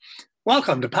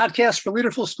Welcome to Podcast for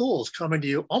Leaderful Schools, coming to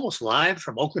you almost live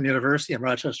from Oakland University in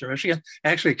Rochester, Michigan,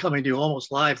 actually coming to you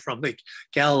almost live from the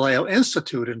Galileo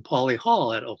Institute in Pauley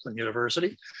Hall at Oakland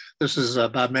University. This is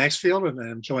Bob Maxfield, and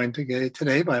I'm joined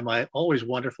today by my always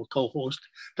wonderful co-host,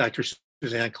 Dr.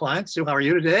 Suzanne Klein. Sue, how are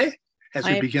you today as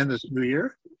we begin this new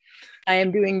year? I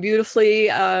am doing beautifully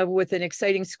with an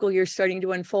exciting school year starting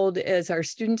to unfold as our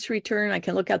students return. I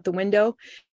can look out the window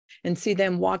and see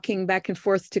them walking back and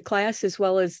forth to class, as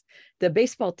well as the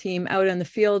baseball team out on the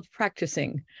field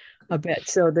practicing a bit.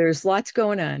 So there's lots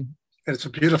going on. It's a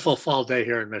beautiful fall day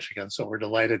here in Michigan, so we're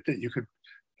delighted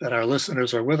that our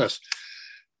listeners are with us.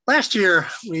 Last year,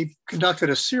 we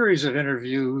conducted a series of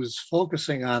interviews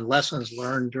focusing on lessons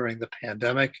learned during the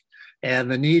pandemic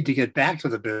and the need to get back to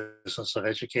the business of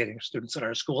educating students in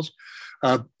our schools.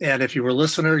 And if you were a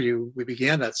listener, we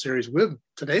began that series with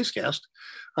today's guest,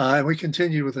 and we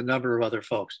continue with a number of other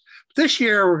folks. This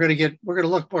year, we're going to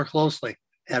look more closely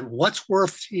at what's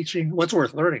worth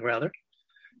learning,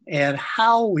 and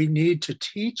how we need to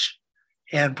teach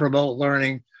and promote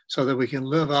learning so that we can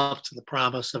live up to the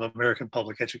promise of American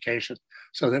public education,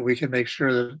 so that we can make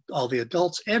sure that all the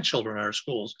adults and children in our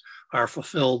schools are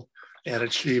fulfilled and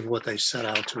achieve what they set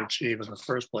out to achieve in the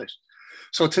first place.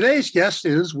 So today's guest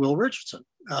is Will Richardson.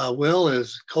 Will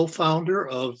is co-founder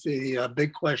of the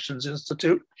Big Questions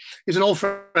Institute. He's an old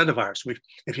friend of ours.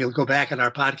 If you go back in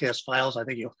our podcast files, I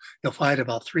think you'll find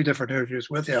about 3 different interviews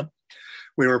with him.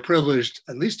 We were privileged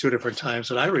at least 2 different times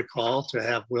that I recall to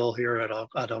have Will here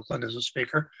at Oakland as a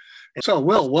speaker. So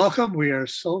Will, welcome. We are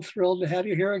so thrilled to have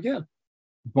you here again.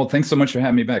 Well, thanks so much for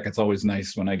having me back. It's always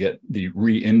nice when I get the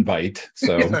re-invite.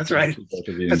 So yeah, that's right.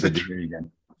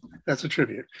 That's a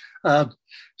tribute.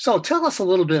 So tell us a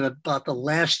little bit about the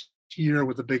last year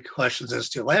with the Big Questions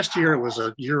Institute. Last year, it was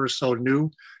a year or so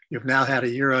new. You've now had a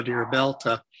year under your belt.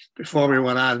 Before we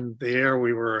went on the air,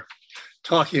 we were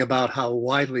talking about how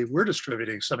widely we're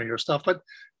distributing some of your stuff. But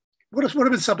what have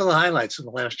been some of the highlights in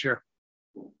the last year?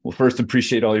 Well, first,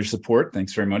 appreciate all your support.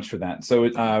 Thanks very much for that. So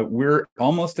we're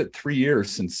almost at 3 years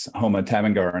since Homa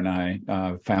Tabangar and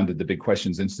I founded the Big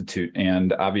Questions Institute.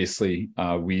 And obviously,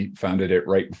 we founded it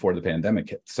right before the pandemic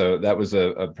hit. So that was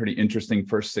a pretty interesting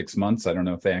first 6 months. I don't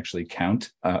know if they actually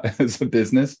count as a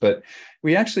business, but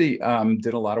we actually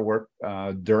did a lot of work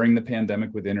during the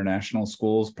pandemic with international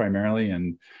schools primarily,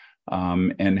 and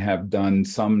have done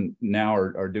some now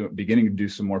are beginning to do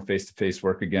some more face-to-face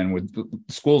work again with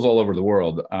schools all over the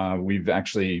world. We've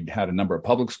actually had a number of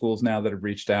public schools now that have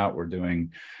reached out. We're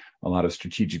doing a lot of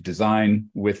strategic design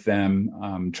with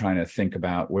them, trying to think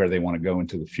about where they want to go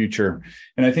into the future.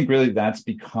 And I think really that's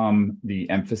become the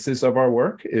emphasis of our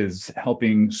work, is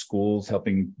helping schools,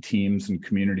 helping teams and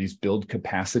communities build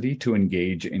capacity to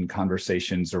engage in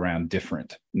conversations around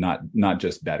different, not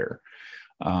just better.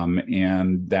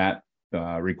 And that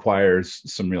requires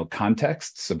some real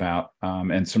contexts about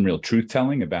and some real truth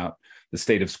telling about the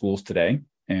state of schools today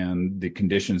and the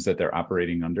conditions that they're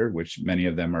operating under, which many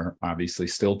of them are obviously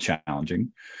still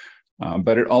challenging.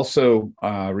 But it also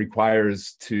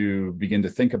requires to begin to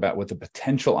think about what the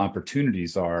potential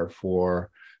opportunities are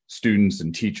for students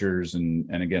and teachers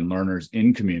and again, learners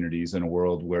in communities in a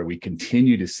world where we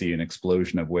continue to see an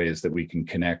explosion of ways that we can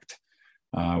connect,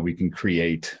 we can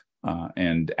create,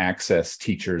 and access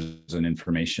teachers and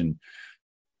information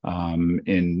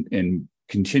in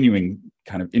continuing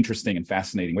kind of interesting and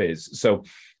fascinating ways. So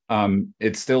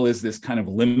it still is this kind of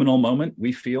liminal moment,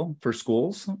 we feel, for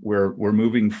schools, where we're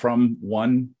moving from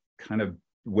one kind of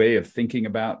way of thinking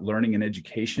about learning and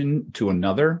education to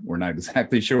another. We're not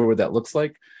exactly sure what that looks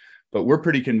like, but we're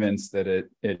pretty convinced that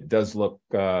it does look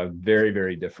very,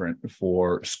 very different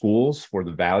for schools, for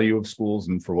the value of schools,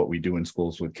 and for what we do in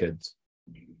schools with kids.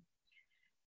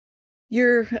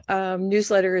 Your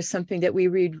newsletter is something that we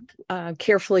read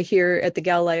carefully here at the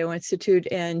Galileo Institute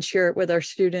and share it with our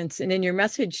students. And in your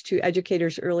message to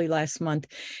educators early last month,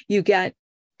 you get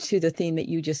to the theme that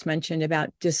you just mentioned about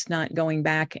just not going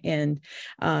back and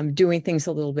doing things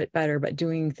a little bit better, but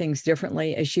doing things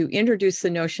differently, as you introduce the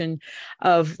notion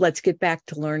of let's get back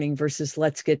to learning versus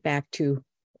let's get back to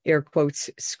air quotes,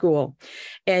 school.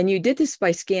 And you did this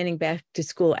by scanning back to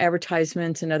school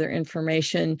advertisements and other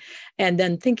information, and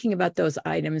then thinking about those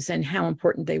items and how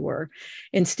important they were.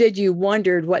 Instead, you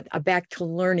wondered what a back to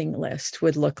learning list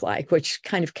would look like, which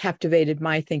kind of captivated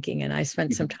my thinking. And I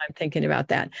spent some time thinking about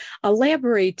that.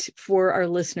 Elaborate for our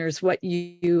listeners what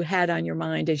you had on your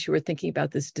mind as you were thinking about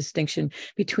this distinction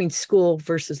between school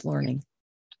versus learning.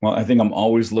 Well, I think I'm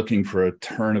always looking for a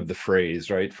turn of the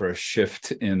phrase, right? For a shift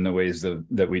in the ways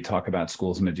that we talk about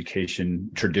schools and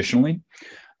education traditionally.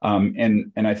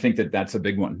 And I think that that's a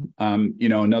big one.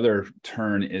 Another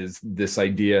turn is this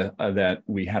idea that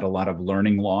we had a lot of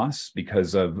learning loss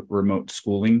because of remote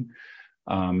schooling.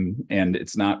 And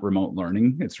it's not remote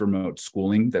learning, it's remote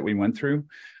schooling that we went through.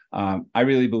 I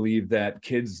really believe that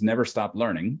kids never stopped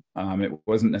learning. It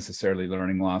wasn't necessarily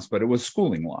learning loss, but it was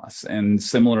schooling loss. And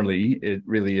similarly, it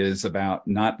really is about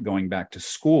not going back to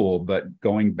school, but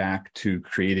going back to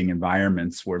creating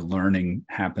environments where learning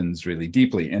happens really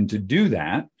deeply. And to do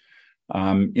that,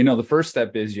 the first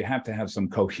step is you have to have some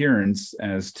coherence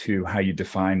as to how you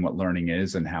define what learning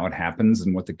is and how it happens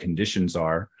and what the conditions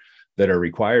are that are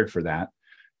required for that.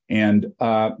 And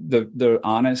the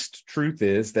honest truth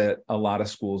is that a lot of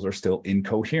schools are still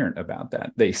incoherent about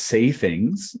that. They say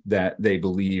things that they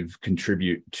believe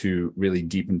contribute to really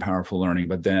deep and powerful learning,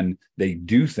 but then they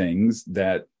do things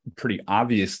that pretty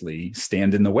obviously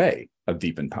stand in the way of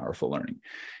deep and powerful learning.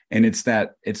 And it's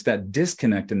that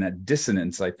disconnect and that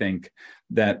dissonance, I think,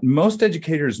 that most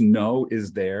educators know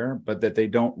is there, but that they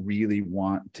don't really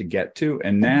want to get to.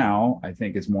 And now I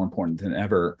think it's more important than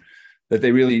ever that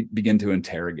they really begin to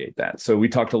interrogate that. So we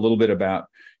talked a little bit about,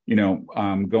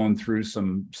 going through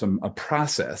a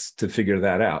process to figure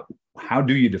that out. How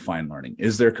do you define learning?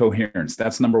 Is there coherence?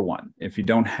 That's number one. If you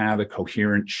don't have a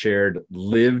coherent, shared,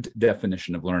 lived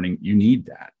definition of learning, you need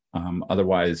that.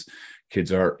 Otherwise,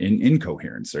 kids are in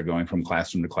incoherence. They're going from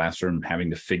classroom to classroom, having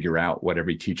to figure out what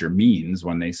every teacher means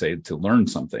when they say to learn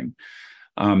something.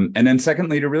 And then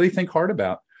secondly, to really think hard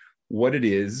about what it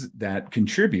is that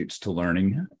contributes to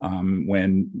learning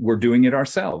when we're doing it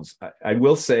ourselves. I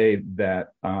will say that,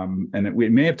 we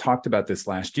may have talked about this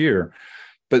last year,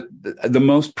 but the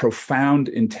most profound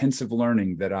intensive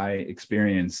learning that I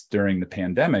experienced during the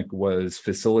pandemic was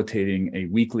facilitating a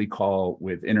weekly call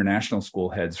with international school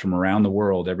heads from around the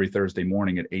world every Thursday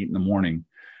morning at 8 in.the.morning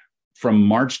from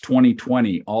March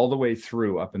 2020 all the way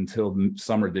through up until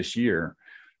summer this year,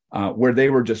 where they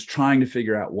were just trying to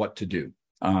figure out what to do.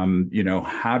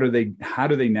 How do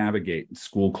they navigate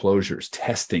school closures,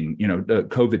 testing,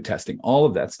 COVID testing, all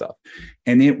of that stuff.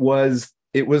 And it was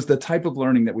the type of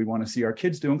learning that we want to see our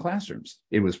kids do in classrooms.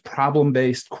 It was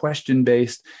problem-based,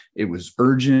 question-based. It was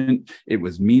urgent. It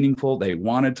was meaningful. They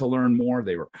wanted to learn more.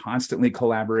 They were constantly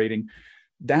collaborating.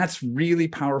 That's really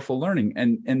powerful learning.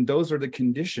 And those are the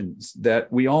conditions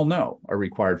that we all know are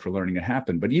required for learning to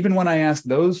happen. But even when I asked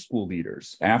those school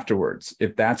leaders afterwards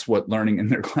if that's what learning in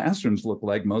their classrooms looked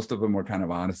like, most of them were kind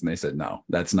of honest and they said, no,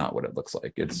 that's not what it looks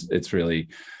like. It's really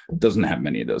doesn't have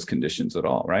many of those conditions at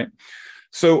all, right?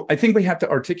 So I think we have to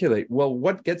articulate, well,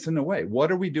 what gets in the way?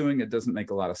 What are we doing that doesn't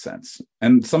make a lot of sense?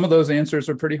 And some of those answers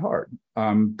are pretty hard.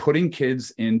 Putting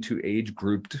kids into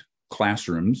age-grouped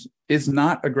classrooms is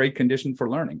not a great condition for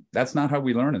learning. That's not how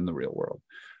we learn in the real world.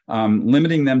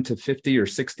 Limiting them to 50 or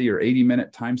 60 or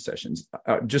 80-minute time sessions,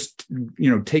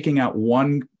 taking out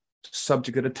one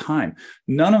subject at a time.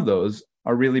 None of those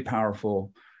are really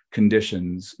powerful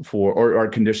conditions or are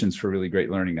conditions for really great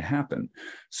learning to happen.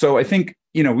 So I think,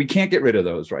 we can't get rid of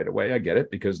those right away. I get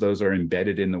it, because those are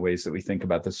embedded in the ways that we think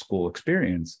about the school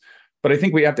experience. But I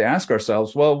think we have to ask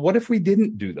ourselves, well, what if we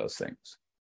didn't do those things?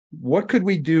 What could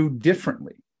we do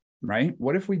differently, right?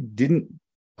 What if we didn't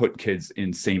put kids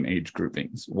in same age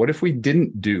groupings? What if we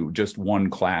didn't do just one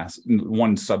class,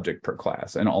 one subject per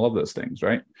class, and all of those things,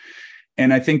 right?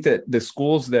 And I think that the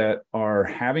schools that are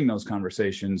having those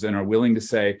conversations and are willing to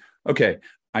say, okay,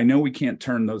 I know we can't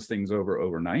turn those things over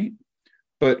overnight,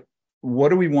 but what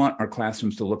do we want our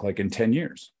classrooms to look like in 10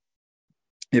 years?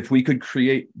 If we could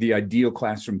create the ideal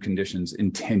classroom conditions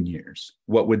in 10 years,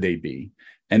 what would they be?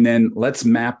 And then let's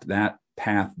map that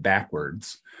path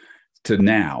backwards to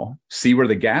now, see where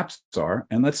the gaps are,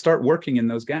 and let's start working in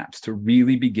those gaps to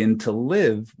really begin to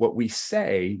live what we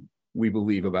say we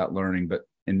believe about learning, but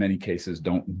in many cases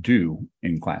don't do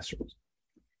in classrooms.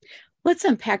 Let's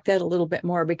unpack that a little bit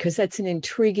more, because that's an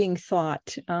intriguing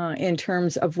thought in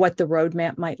terms of what the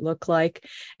roadmap might look like,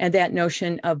 and that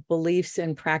notion of beliefs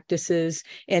and practices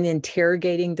and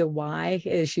interrogating the why,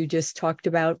 as you just talked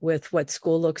about with what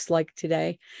school looks like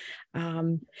today.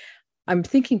 I'm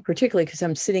thinking particularly because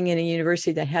I'm sitting in a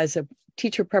university that has a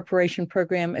teacher preparation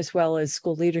program as well as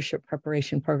school leadership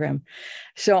preparation program.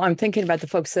 So I'm thinking about the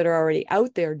folks that are already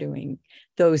out there doing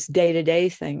those day-to-day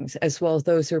things, as well as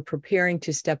those who are preparing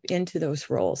to step into those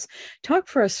roles. Talk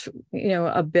for us,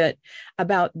 a bit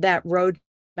about that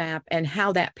roadmap and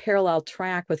how that parallel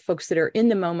track with folks that are in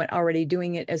the moment already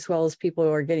doing it, as well as people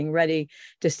who are getting ready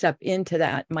to step into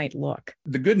that, might look.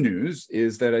 The good news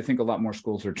is that I think a lot more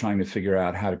schools are trying to figure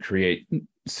out how to create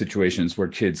situations where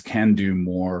kids can do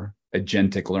more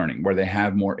agentic learning, where they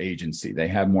have more agency, they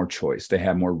have more choice, they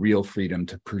have more real freedom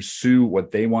to pursue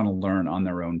what they want to learn on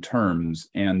their own terms,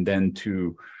 and then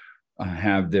to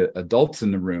have the adults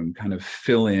in the room kind of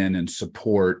fill in and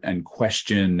support and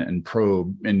question and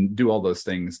probe and do all those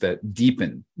things that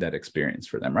deepen that experience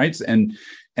for them, right? And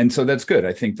so that's good.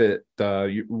 I think that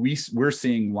we're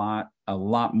seeing a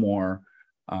lot more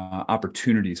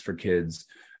opportunities for kids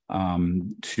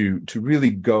to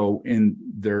really go in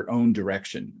their own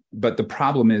direction. But the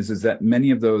problem is that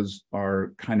many of those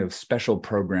are kind of special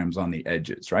programs on the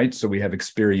edges, right? So we have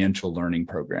experiential learning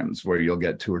programs where you'll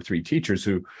get 2 or 3 teachers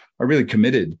who are really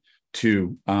committed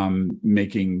to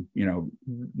making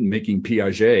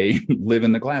Piaget live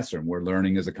in the classroom, where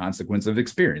learning is a consequence of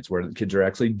experience, where the kids are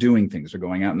actually doing things, they're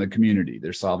going out in the community,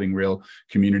 they're solving real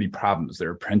community problems,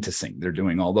 they're apprenticing, they're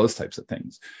doing all those types of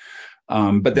things.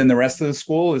 But then the rest of the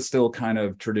school is still kind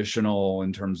of traditional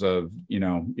in terms of,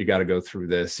 you got to go through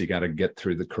this, you got to get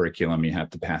through the curriculum, you have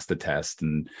to pass the test,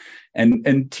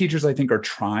 and teachers, I think, are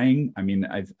trying. I mean,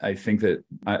 I think that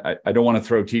I don't want to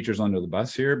throw teachers under the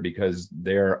bus here, because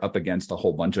they're up against a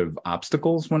whole bunch of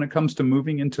obstacles when it comes to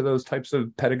moving into those types of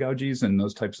pedagogies and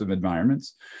those types of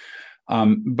environments.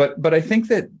 But I think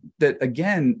that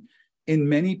again, in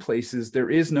many places, there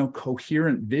is no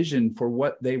coherent vision for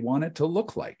what they want it to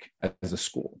look like as a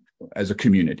school, as a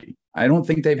community. I don't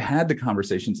think they've had the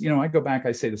conversations. I go back,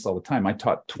 I say this all the time. I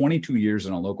taught 22 years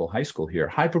in a local high school here,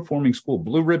 high performing school,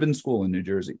 blue ribbon school in New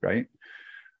Jersey, right?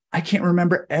 I can't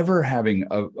remember ever having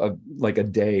a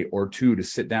day or two to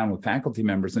sit down with faculty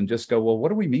members and just go, well, what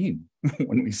do we mean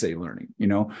when we say learning?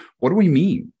 What do we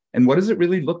mean? And what does it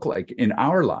really look like in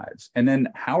our lives? And then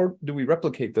how do we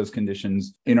replicate those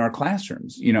conditions in our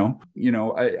classrooms?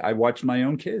 I watched my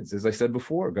own kids, as I said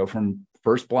before, go from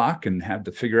first block and have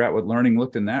to figure out what learning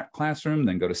looked in that classroom,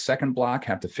 then go to second block,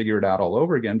 have to figure it out all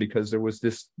over again, because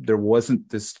there wasn't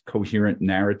this coherent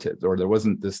narrative, or there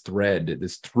wasn't this thread,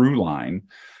 this through line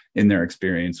in their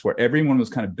experience, where everyone was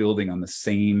kind of building on the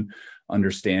same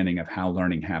understanding of how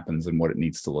learning happens and what it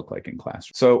needs to look like in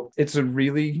classrooms. So it's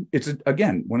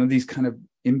again, one of these kind of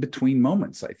in-between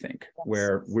moments, I think,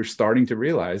 where we're starting to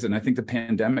realize, and I think the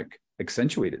pandemic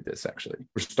accentuated this actually,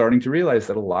 we're starting to realize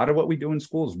that a lot of what we do in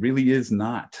schools really is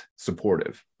not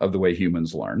supportive of the way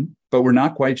humans learn, but we're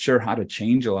not quite sure how to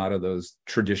change a lot of those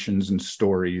traditions and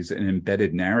stories and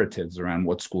embedded narratives around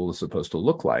what school is supposed to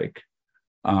look like.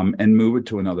 And move it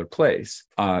to another place.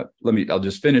 I'll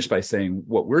just finish by saying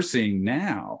what we're seeing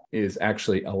now is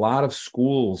actually a lot of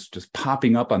schools just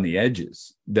popping up on the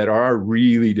edges that are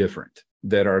really different,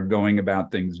 that are going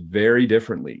about things very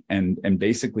differently, and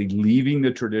basically leaving the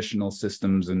traditional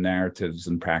systems and narratives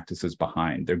and practices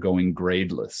behind. They're going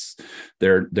gradeless.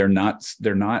 They're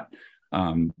not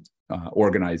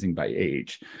organizing by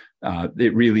age.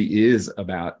 It really is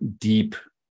about deep,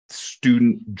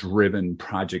 student-driven,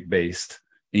 project-based,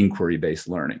 inquiry-based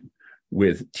learning,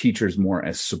 with teachers more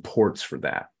as supports for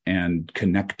that and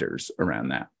connectors around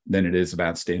that, than it is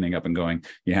about standing up and going,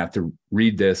 you have to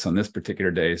read this on this particular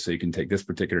day so you can take this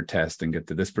particular test and get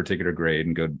to this particular grade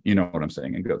and go, you know what I'm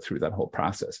saying, and go through that whole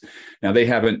process. Now, they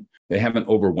haven't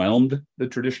overwhelmed the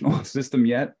traditional system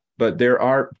yet, but there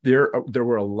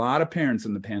were a lot of parents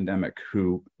in the pandemic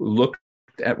who looked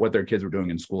at what their kids were doing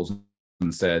in schools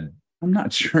and said, I'm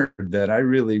not sure that I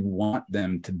really want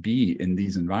them to be in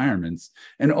these environments.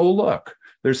 And oh, look,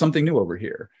 there's something new over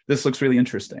here. This looks really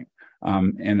interesting.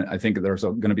 And I think there's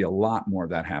going to be a lot more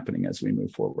of that happening as we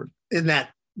move forward. In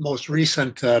that most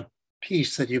recent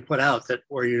piece that you put out,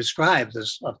 where you described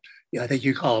this, I think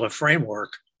you call it a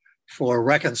framework for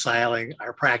reconciling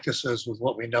our practices with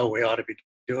what we know we ought to be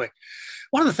doing.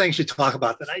 One of the things you talk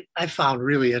about that I found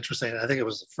really interesting, and I think it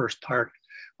was the first part,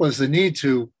 was the need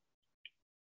to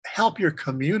help your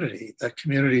community, the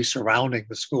community surrounding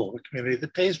the school, the community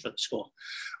that pays for the school,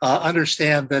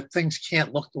 understand that things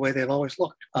can't look the way they've always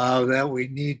looked, that we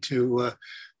need to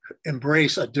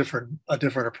embrace a different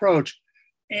approach.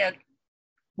 And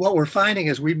what we're finding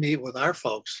as we meet with our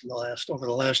folks over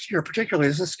the last year, particularly,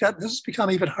 is this has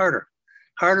become even harder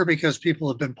because people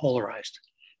have been polarized.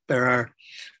 There are,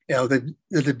 the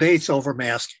debates over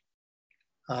masking,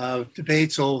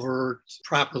 debates over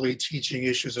properly teaching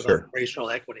issues about racial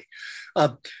equity.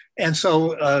 And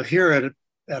so here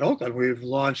at Oakland, we've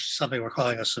launched something we're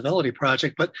calling a civility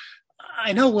project. But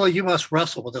I know, Will, you must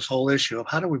wrestle with this whole issue of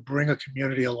how do we bring a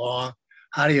community along?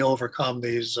 How do you overcome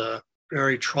these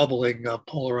very troubling,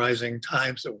 polarizing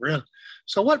times that we're in?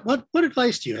 So what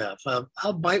advice do you have?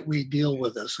 How might we deal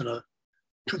with this in a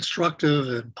constructive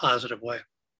and positive way?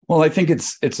 Well, I think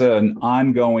it's an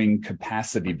ongoing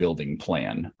capacity building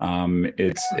plan.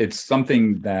 It's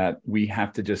something that we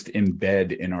have to just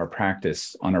embed in our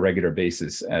practice on a regular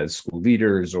basis as school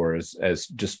leaders or as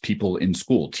just people in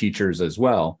school, teachers as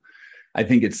well. I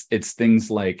think it's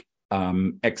things like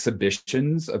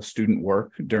exhibitions of student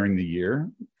work during the year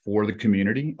for the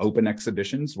community, open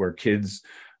exhibitions where kids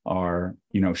are,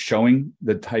 showing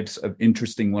the types of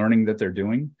interesting learning that they're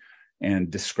doing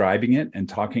and describing it and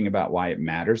talking about why it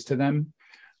matters to them.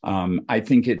 I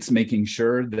think it's making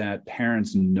sure that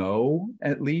parents know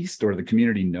at least, or the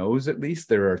community knows at least,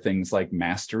 there are things like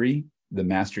Mastery, the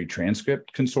Mastery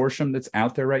Transcript Consortium that's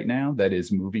out there right now that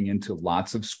is moving into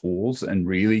lots of schools and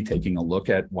really taking a look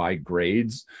at why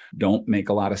grades don't make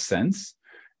a lot of sense,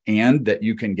 and that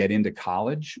you can get into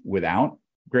college without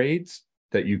grades,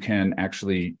 that you can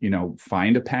actually,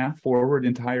 find a path forward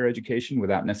into higher education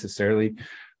without necessarily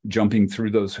jumping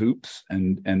through those hoops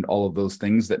and all of those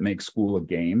things that make school a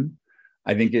game.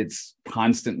 I think it's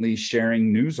constantly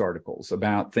sharing news articles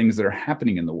about things that are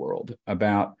happening in the world,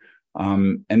 about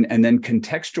and then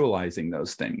contextualizing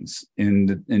those things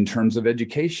in terms of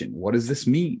education. What does this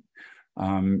mean?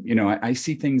 I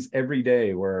see things every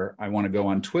day where I want to go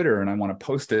on Twitter and I want to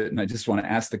post it and I just want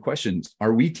to ask the questions: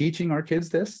 are we teaching our kids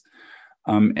this?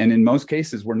 And in most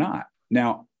cases, we're not.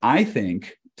 Now, I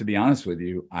think, to be honest with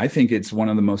you, I think it's one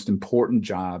of the most important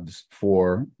jobs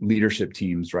for leadership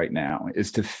teams right now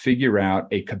is to figure out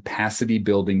a capacity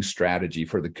building strategy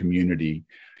for the community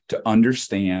to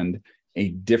understand a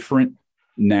different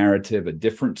narrative, a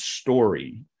different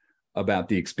story about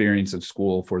the experience of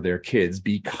school for their kids.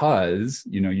 Because,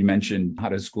 you mentioned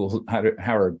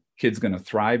how are kids going to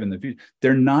thrive in the future?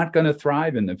 They're not going to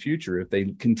thrive in the future if they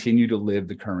continue to live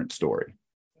the current story.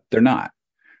 They're not.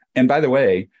 And by the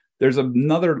way, there's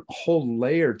another whole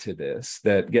layer to this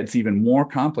that gets even more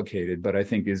complicated, but I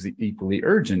think is equally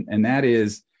urgent. And that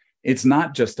is, it's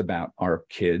not just about our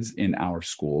kids in our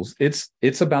schools.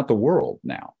 It's about the world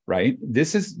now, right?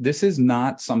 This is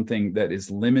not something that is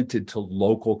limited to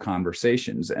local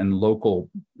conversations and local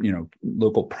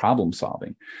problem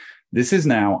solving. This is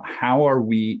now,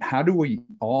 how do we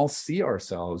all see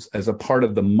ourselves as a part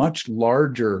of the much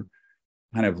larger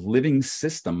kind of living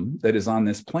system that is on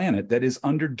this planet that is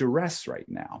under duress right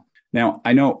now. Now,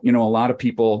 I know, a lot of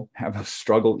people have a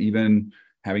struggle even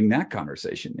having that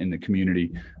conversation in the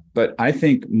community, but I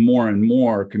think more and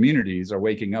more communities are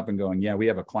waking up and going, yeah, we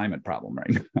have a climate problem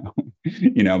right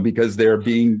now, because they're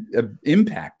being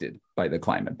impacted by the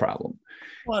climate problem.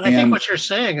 Well, and I think what you're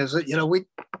saying is that,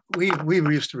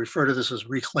 we used to refer to this as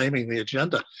reclaiming the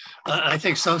agenda. I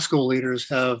think some school leaders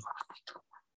have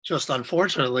just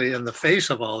unfortunately, in the face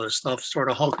of all this stuff,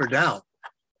 sort of hunker down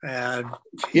and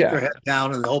keep their head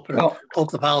down and hope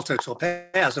the politics will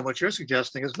pass. And what you're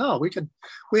suggesting is, no,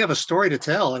 we have a story to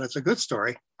tell, and it's a good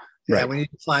story. Right. And we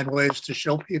need to find ways to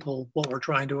show people what we're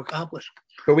trying to accomplish.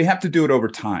 But we have to do it over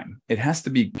time. It has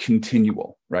to be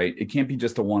continual, right? It can't be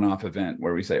just a one-off event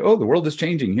where we say, oh, the world is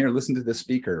changing. Here, listen to this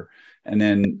speaker. And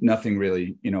then nothing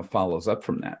really, follows up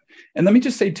from that. And let me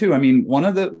just say too, I mean, one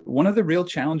of the real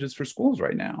challenges for schools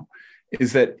right now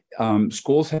is that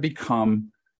schools have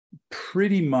become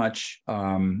pretty much,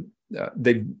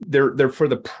 they're for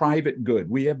the private good.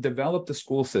 We have developed a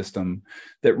school system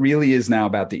that really is now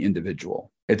about the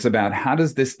individual. It's about, how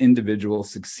does this individual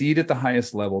succeed at the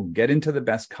highest level, get into the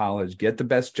best college, get the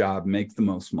best job, make the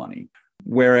most money.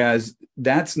 Whereas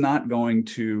we're not going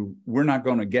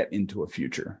to get into a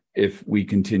future if we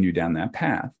continue down that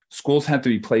path. Schools have to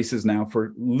be places now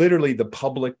for literally the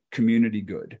public community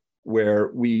good, where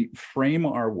we frame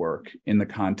our work in the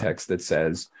context that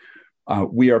says,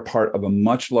 we are part of a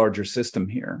much larger system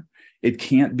here. It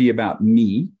can't be about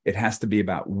me. It has to be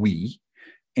about we.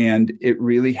 And it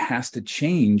really has to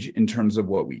change in terms of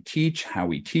what we teach, how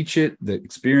we teach it, the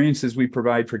experiences we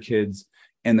provide for kids,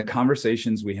 and the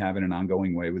conversations we have in an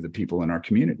ongoing way with the people in our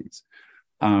communities.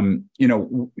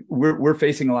 We're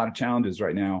facing a lot of challenges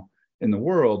right now in the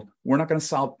world. We're not going to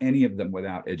solve any of them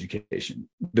without education.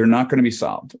 They're not going to be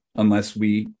solved unless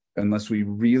we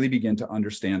really begin to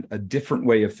understand a different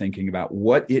way of thinking about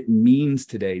what it means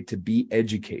today to be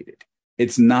educated.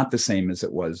 It's not the same as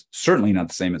it was, certainly not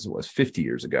the same as it was 50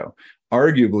 years ago.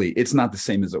 Arguably, it's not the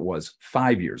same as it was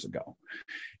 5 years ago.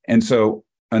 And so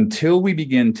until we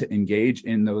begin to engage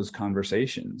in those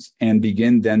conversations and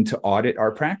begin then to audit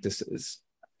our practices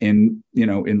in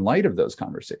light of those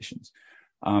conversations,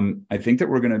 I think that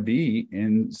we're going to be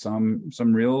in some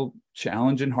real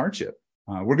challenge and hardship.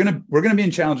 We're going to be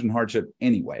in challenge and hardship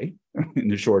anyway in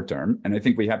the short term, and I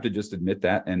think we have to just admit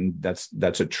that, and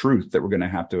that's a truth that we're going to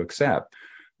have to accept.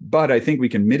 But I think we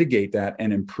can mitigate that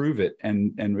and improve it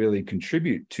and really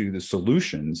contribute to the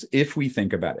solutions if we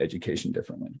think about education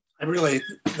differently.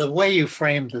 The way you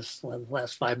framed this the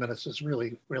last 5 minutes is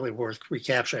really, really worth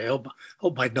recapturing. I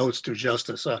hope my notes do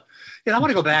justice. I want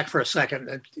to go back for a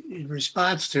second in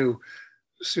response to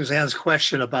Suzanne's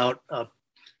question about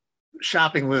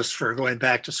shopping list for going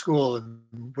back to school, and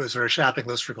was there a shopping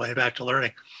list for going back to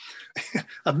learning?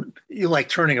 You like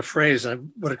turning a phrase,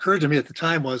 and what occurred to me at the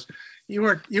time was you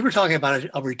were talking about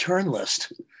a return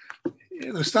list,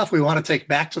 the stuff we want to take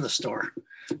back to the store.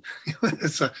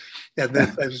 As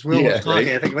Will was talking, right?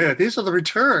 I think, wait, these are the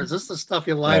returns. This is the stuff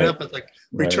you line up at the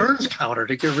returns counter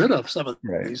to get rid of some of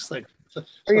these things.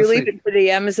 Or you leave it for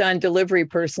the Amazon delivery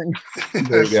person.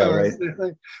 There you go,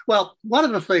 right? Well, one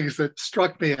of the things that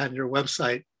struck me on your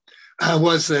website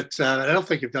was that, I don't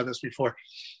think you've done this before,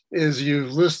 is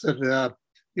you've listed,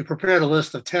 you prepared a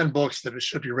list of 10 books that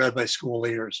should be read by school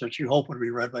leaders, that you hope would be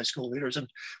read by school leaders, and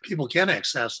people can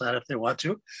access that if they want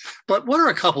to. But what are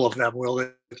a couple of them, Will,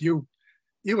 that you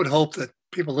would hope that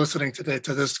people listening today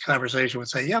to this conversation would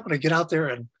say, yeah, I'm going to get out there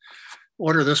and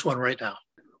order this one right now?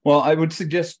 Well, I would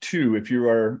suggest two, if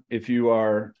you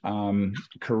are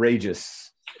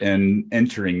courageous in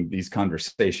entering these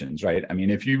conversations, right? I mean,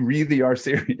 if you really are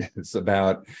serious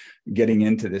about getting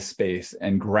into this space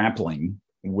and grappling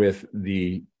with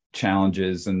the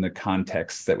challenges and the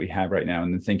context that we have right now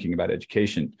and the thinking about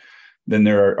education, then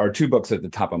there are two books at the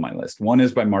top of my list. One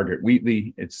is by Margaret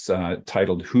Wheatley. It's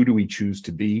titled Who Do We Choose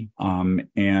to Be?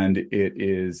 And it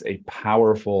is a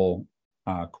powerful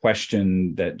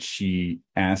question that she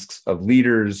asks of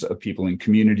leaders, of people in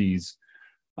communities.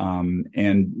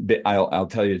 And I'll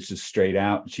tell you, it's just straight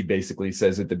out. She basically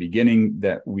says at the beginning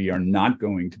that we are not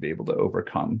going to be able to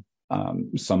overcome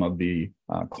some of the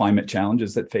climate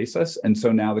challenges that face us. And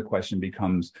so now the question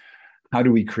becomes, how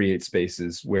do we create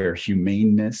spaces where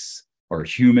humaneness, or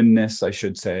humanness, I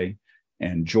should say,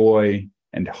 and joy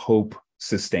and hope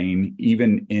sustain,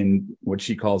 even in what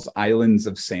she calls islands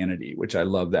of sanity, which I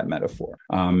love that metaphor.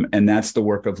 And that's the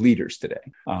work of leaders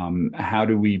today. How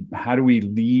do we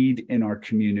lead in our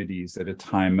communities at a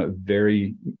time of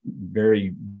very,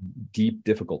 very deep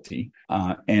difficulty,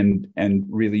 and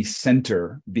really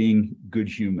center being good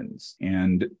humans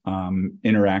and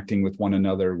interacting with one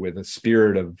another with a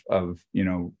spirit of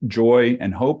joy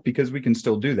and hope, because we can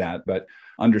still do that, but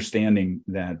understanding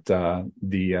that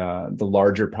the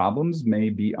larger problems may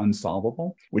be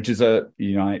unsolvable, which is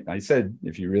I said,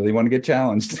 if you really want to get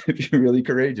challenged, if you're really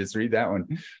courageous, read that one.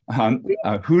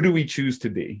 Who Do We Choose to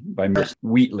Be by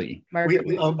Wheatley. Margaret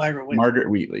Wheatley. Margaret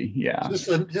Wheatley, yeah. Is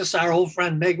this our old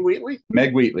friend Meg Wheatley?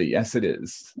 Meg Wheatley, yes, it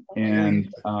is.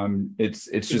 And it's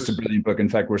just a brilliant book. In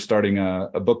fact, we're starting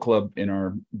a book club in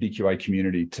our BQI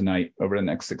community tonight over the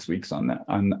next 6 weeks on that,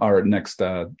 on our next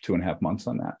 2.5 months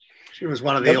on that. She was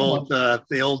one of the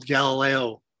old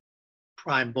Galileo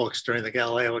prime books during the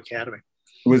Galileo Academy.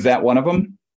 Was that one of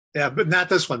them? Yeah, but not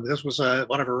this one. This was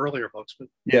one of her earlier books. But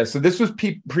yeah, so this was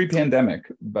pre-pandemic,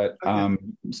 but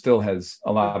still has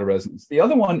a lot of resonance. The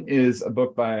other one is a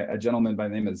book by a gentleman by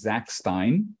the name of Zach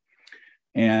Stein,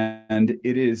 and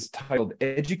it is titled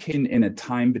Educating in a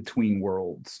Time Between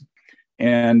Worlds.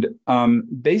 And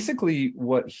basically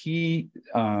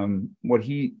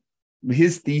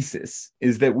his thesis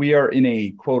is that we are in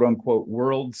a quote unquote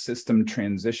world system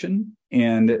transition,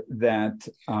 and that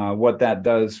what that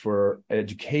does for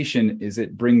education is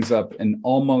it brings up an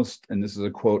almost, and this is a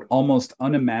quote, almost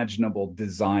unimaginable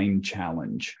design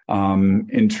challenge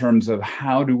in terms of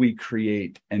how do we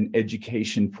create an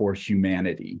education for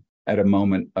humanity at a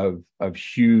moment of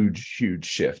huge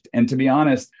shift. And to be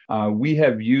honest, we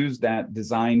have used that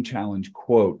design challenge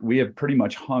quote. We have pretty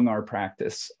much hung our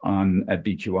practice at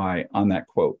BQI on that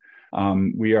quote.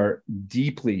 We are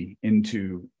deeply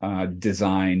into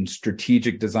design,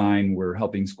 strategic design. We're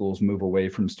helping schools move away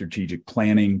from strategic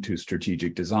planning to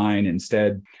strategic design.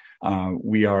 Instead,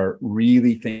 we are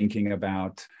really thinking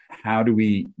about how do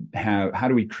we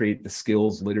create the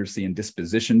skills, literacy, and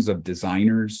dispositions of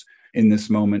designers in this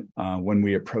moment when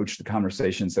we approach the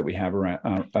conversations that we have around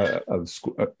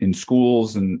in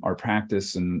schools and our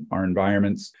practice and our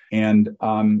environments. And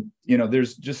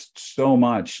there's just so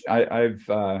much. I've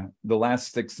the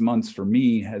last 6 months for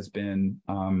me has been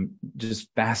just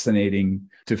fascinating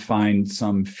to find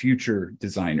some future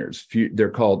designers. They're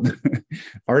called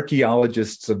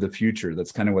archaeologists of the future.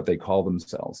 That's kind of what they call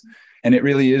themselves. And it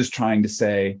really is trying to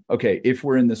say, okay, if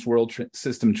we're in this world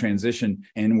system transition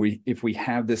and if we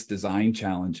have this design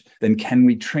challenge, then can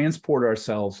we transport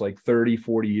ourselves like 30,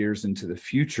 40 years into the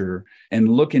future and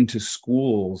look into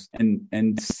schools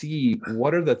and see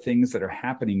what are the things things that are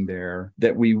happening there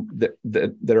that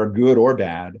that are good or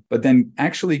bad, but then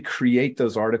actually create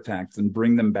those artifacts and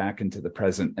bring them back into the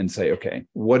present and say, okay,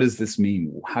 what does this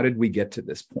mean? How did we get to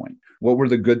this point? What were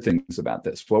the good things about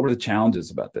this? What were the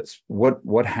challenges about this?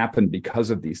 What happened because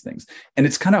of these things? And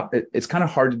it's kind of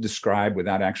hard to describe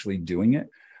without actually doing it.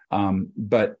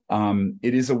 But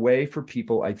it is a way for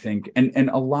people, I think, and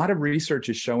a lot of research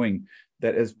is showing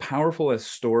that as powerful as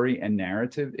story and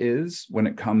narrative is when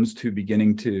it comes to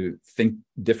beginning to think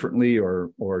differently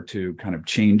or to kind of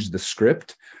change the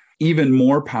script, even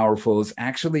more powerful is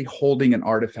actually holding an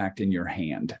artifact in your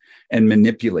hand and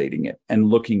manipulating it and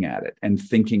looking at it and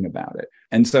thinking about it.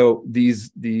 And so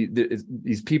these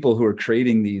people who are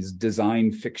creating these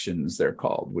design fictions, they're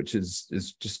called, which is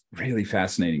just really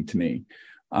fascinating to me.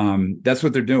 That's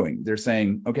what they're doing. They're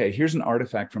saying, okay, here's an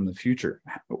artifact from the future.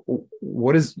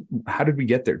 How did we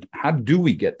get there? How do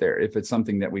we get there if it's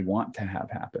something that we want to have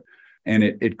happen? And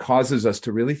it causes us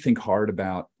to really think hard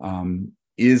about,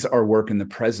 is our work in the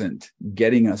present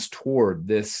getting us toward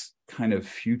this kind of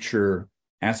future,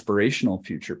 aspirational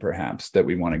future, perhaps, that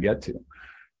we want to get to?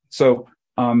 So,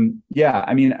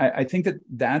 I think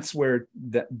that's where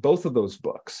both of those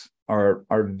books are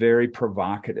very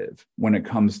provocative when it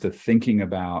comes to thinking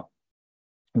about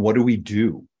what do we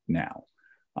do now.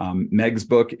 Meg's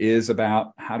book is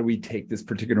about how do we take this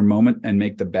particular moment and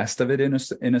make the best of it in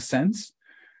a sense.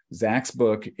 Zach's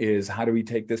book is how do we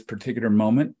take this particular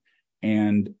moment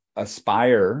and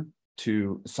aspire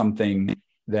to something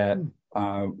that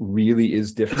really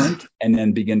is different, and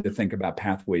then begin to think about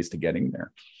pathways to getting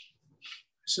there.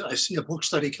 So I see a book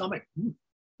study coming.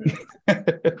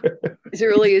 As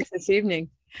early as this evening.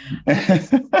 As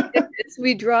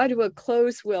we draw to a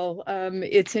close, Will,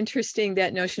 it's interesting,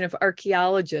 that notion of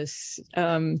archaeologists.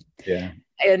 And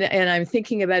I'm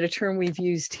thinking about a term we've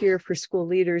used here for school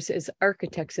leaders as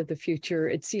architects of the future.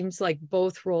 It seems like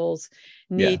both roles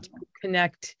need to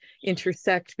connect,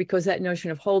 intersect, because that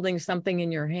notion of holding something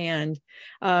in your hand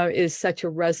is such a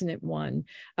resonant one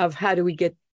of how do we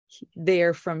get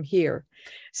there from here.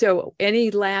 So any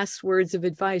last words of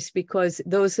advice, because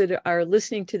those that are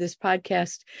listening to this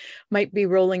podcast might be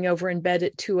rolling over in bed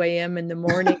at 2 a.m. in the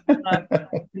morning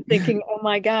thinking, oh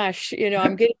my gosh,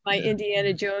 I'm getting my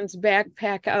Indiana Jones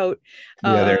backpack out.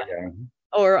 There you go.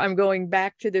 Or I'm going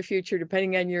back to the future,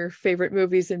 depending on your favorite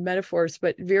movies and metaphors.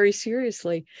 But very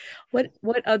seriously, what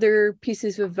other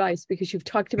pieces of advice, because you've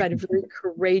talked about a very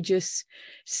courageous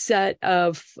set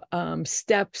of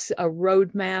steps, a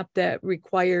roadmap that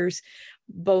requires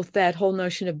both that whole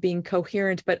notion of being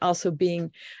coherent, but also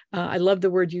being, I love the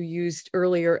word you used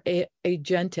earlier,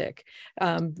 agentic.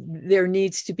 There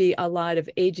needs to be a lot of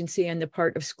agency on the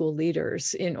part of school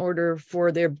leaders in order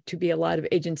for there to be a lot of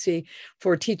agency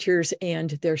for teachers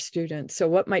and their students. So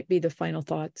what might be the final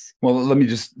thoughts? Well, let me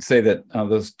just say that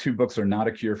those two books are not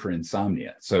a cure for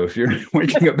insomnia. So if you're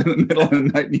waking up in the middle of the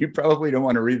night, you probably don't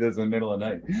want to read this in the middle of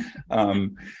the night.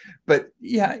 But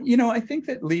yeah, I think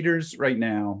that leaders right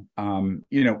now,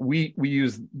 we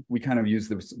kind of use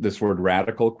this word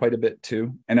radical quite a bit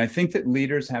too. And I think that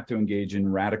leaders have to engage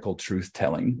in radical truth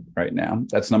telling right now.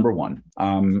 That's number one.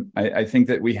 I think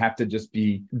that we have to just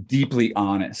be deeply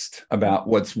honest about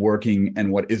what's working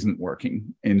and what isn't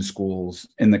working in schools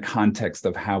in the context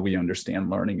of how we understand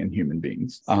learning and human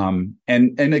beings, and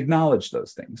acknowledge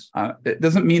those things. It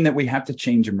doesn't mean that we have to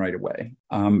change them right away.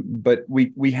 But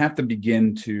we have to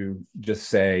begin to just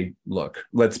say, look,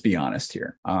 let's be honest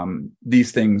here.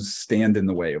 These things stand in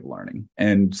the way of learning,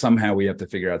 and somehow we have to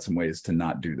figure out some ways to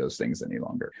not do those things any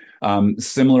longer.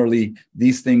 Similarly,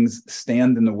 these things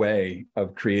stand in the way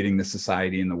of creating the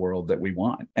society and the world that we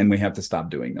want, and we have to stop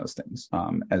doing those things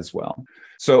as well.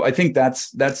 So I think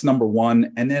that's number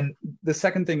one. And then the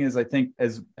second thing is, I think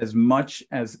as much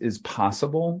as is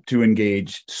possible to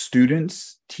engage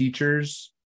students,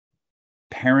 teachers,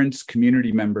 parents,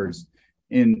 community members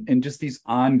in just these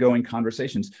ongoing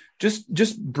conversations.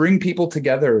 Just bring people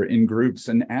together in groups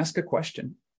and ask a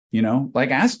question,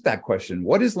 ask that question.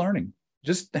 What is learning?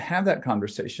 Just to have that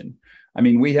conversation. I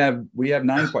mean, we have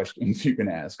 9 questions you can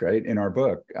ask, right, in our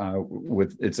book.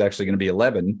 It's actually going to be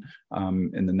 11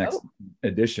 in the next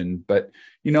edition. But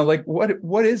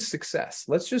what is success?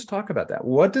 Let's just talk about that.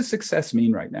 What does success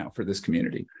mean right now for this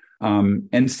community?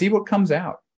 And see what comes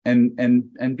out. And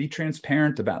be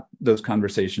transparent about those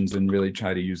conversations and really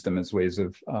try to use them as ways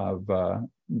of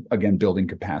again, building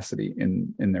capacity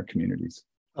in their communities.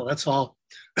 Well, that's all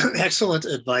excellent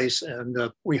advice. And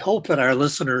we hope that our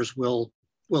listeners will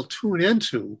tune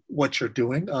into what you're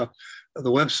doing. The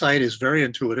website is very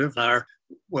intuitive.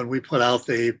 When we put out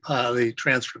the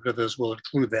transcript of this, we'll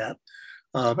include that.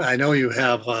 I know you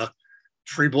have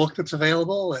free book that's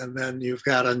available, and then you've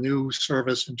got a new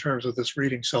service in terms of this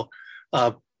reading. So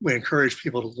we encourage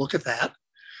people to look at that.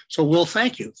 So Will,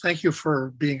 thank you. Thank you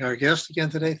for being our guest again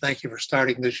today. Thank you for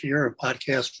starting this year a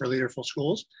podcast for Leaderful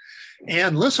Schools.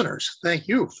 And listeners, thank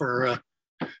you for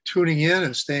tuning in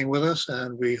and staying with us.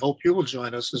 And we hope you will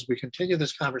join us as we continue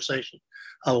this conversation.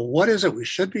 What is it we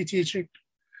should be teaching?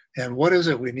 And what is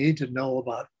it we need to know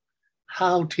about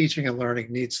how teaching and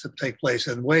learning needs to take place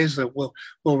in ways that Will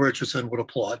Richardson would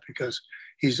applaud, because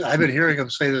I've been hearing him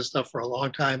say this stuff for a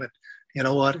long time, and you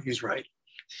know what? He's right.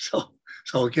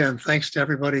 So again, thanks to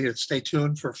everybody, and stay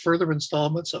tuned for further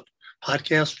installments of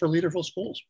Podcasts for Leaderful Schools.